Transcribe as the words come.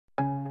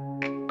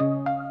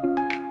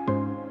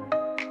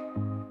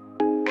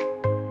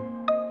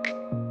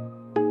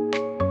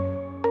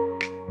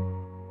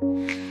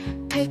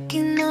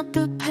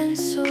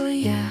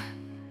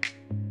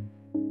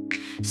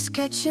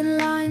sketching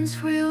lines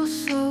real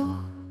slow,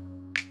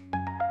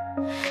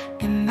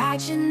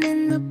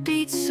 imagining the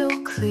beat so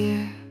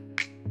clear.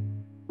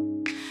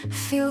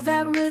 Feel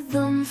that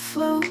rhythm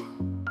flow,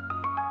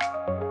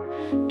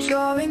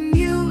 drawing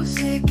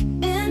music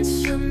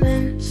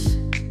instruments,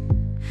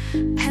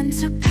 pen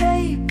to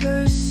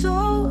paper,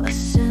 soul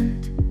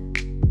ascend.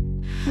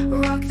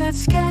 Rock that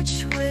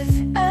sketch with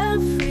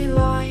every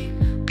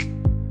line,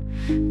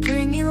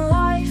 bringing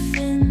life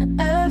in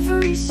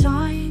every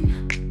sign.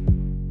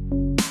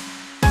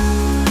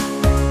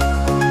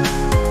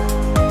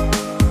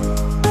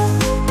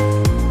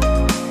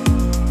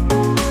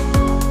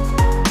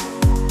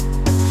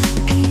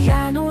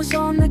 Piano's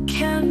on the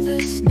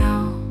canvas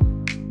now,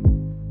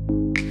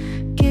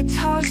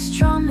 guitars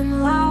strumming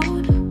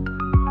loud,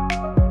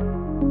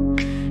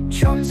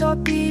 drums are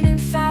beating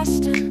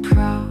fast and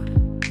proud.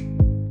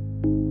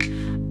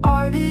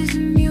 Art is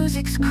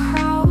music's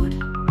crowd,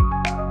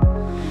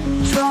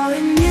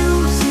 drawing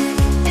music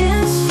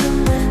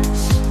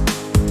instruments,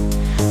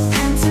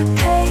 pen to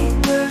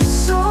paper,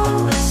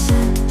 soul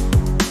ascend.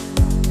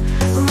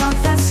 Rock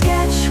that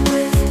sketch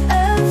with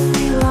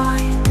every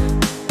line,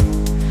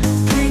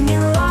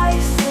 bringing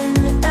life in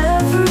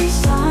every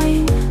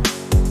sign.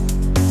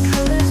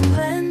 Colors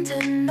blend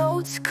and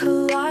notes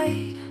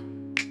collide,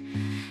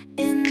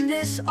 in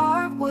this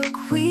artwork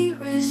we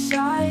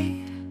reside.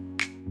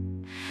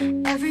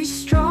 Every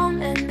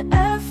strum and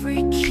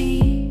every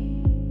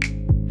key,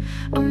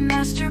 a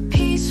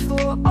masterpiece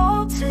for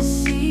all to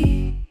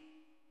see.